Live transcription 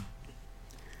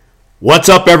What's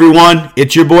up, everyone?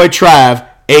 It's your boy Trav,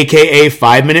 aka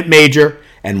 5 Minute Major,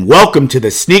 and welcome to the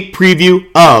sneak preview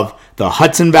of the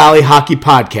Hudson Valley Hockey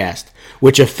Podcast,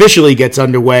 which officially gets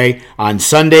underway on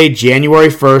Sunday, January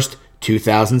 1st,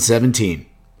 2017.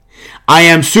 I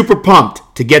am super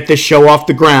pumped to get this show off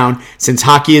the ground since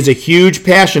hockey is a huge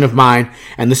passion of mine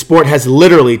and the sport has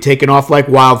literally taken off like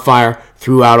wildfire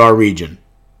throughout our region.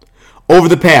 Over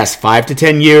the past 5 to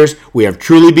 10 years, we have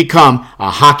truly become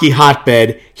a hockey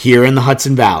hotbed here in the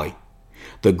Hudson Valley.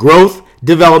 The growth,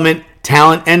 development,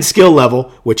 talent, and skill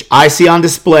level, which I see on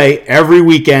display every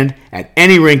weekend at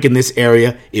any rink in this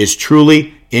area, is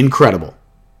truly incredible.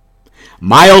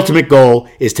 My ultimate goal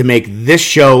is to make this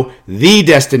show the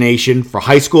destination for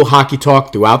high school hockey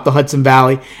talk throughout the Hudson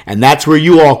Valley, and that's where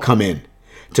you all come in.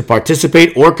 To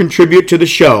participate or contribute to the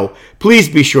show, please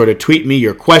be sure to tweet me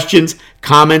your questions,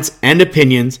 comments, and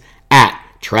opinions at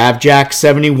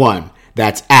TravJax71.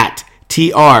 That's at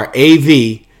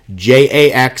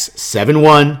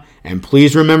TRAVJAX71. And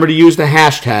please remember to use the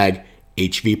hashtag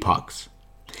HVPucks.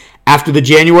 After the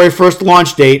January 1st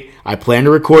launch date, I plan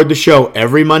to record the show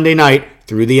every Monday night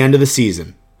through the end of the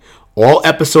season. All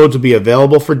episodes will be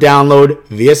available for download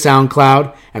via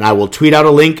SoundCloud, and I will tweet out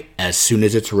a link as soon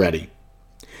as it's ready.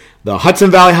 The Hudson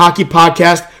Valley Hockey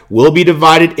Podcast will be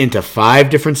divided into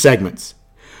 5 different segments.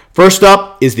 First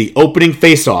up is the opening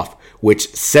face-off,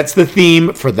 which sets the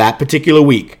theme for that particular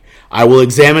week. I will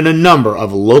examine a number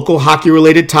of local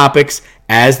hockey-related topics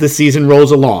as the season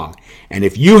rolls along. And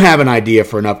if you have an idea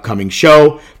for an upcoming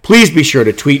show, please be sure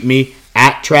to tweet me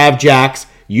at TravJax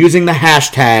using the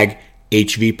hashtag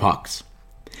HVPucks.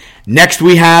 Next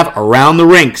we have Around the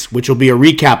Rinks, which will be a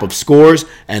recap of scores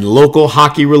and local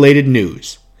hockey-related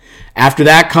news. After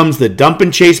that comes the Dump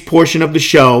and Chase portion of the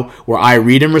show, where I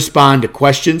read and respond to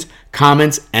questions,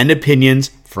 comments, and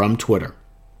opinions from Twitter.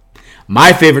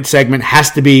 My favorite segment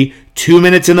has to be 2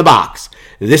 Minutes in the Box.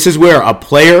 This is where a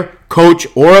player, coach,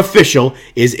 or official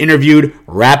is interviewed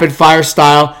rapid-fire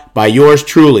style by yours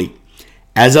truly.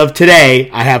 As of today,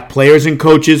 I have players and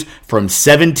coaches from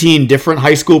 17 different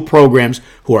high school programs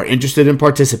who are interested in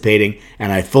participating,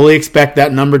 and I fully expect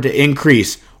that number to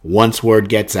increase once word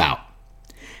gets out.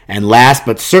 And last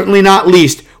but certainly not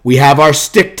least, we have our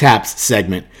Stick Taps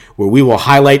segment, where we will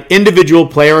highlight individual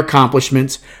player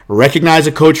accomplishments, recognize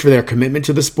a coach for their commitment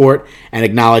to the sport, and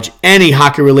acknowledge any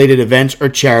hockey-related events or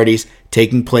charities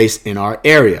taking place in our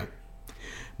area.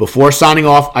 Before signing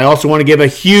off, I also want to give a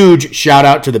huge shout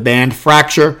out to the band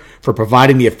Fracture for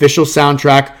providing the official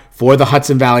soundtrack for the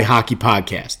Hudson Valley Hockey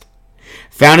Podcast.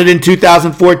 Founded in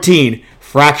 2014,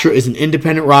 Fracture is an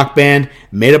independent rock band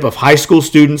made up of high school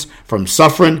students from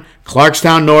Suffern,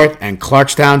 Clarkstown North, and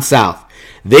Clarkstown South.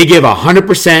 They give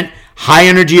 100%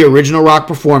 high-energy original rock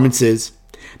performances.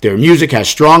 Their music has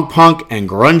strong punk and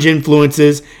grunge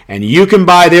influences, and you can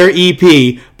buy their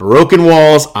EP, Broken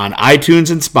Walls, on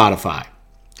iTunes and Spotify.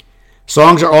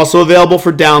 Songs are also available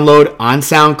for download on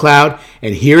SoundCloud,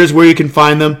 and here is where you can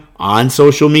find them on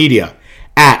social media.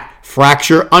 At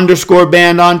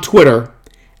Fracture_band on Twitter,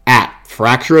 at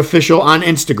Fracture Official on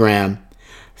Instagram,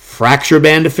 Fracture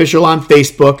Band Official on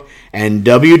Facebook, and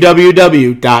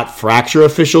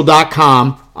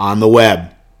www.fractureofficial.com on the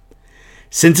web.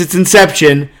 Since its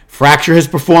inception, Fracture has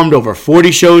performed over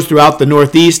 40 shows throughout the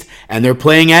Northeast, and they're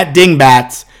playing at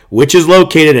Dingbats, which is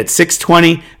located at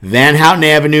 620 Van Houten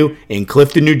Avenue in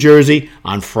Clifton, New Jersey,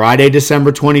 on Friday,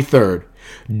 December 23rd.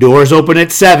 Doors open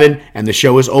at 7, and the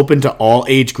show is open to all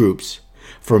age groups.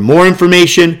 For more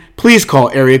information, please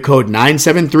call area code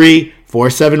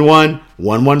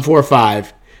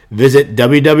 973-471-1145. Visit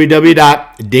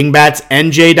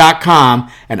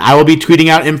www.dingbatsnj.com, and I will be tweeting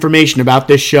out information about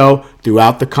this show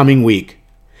throughout the coming week.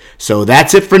 So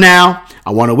that's it for now.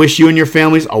 I want to wish you and your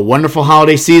families a wonderful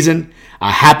holiday season,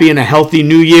 a happy and a healthy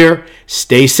new year.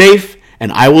 Stay safe,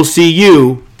 and I will see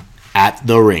you at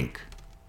the rink.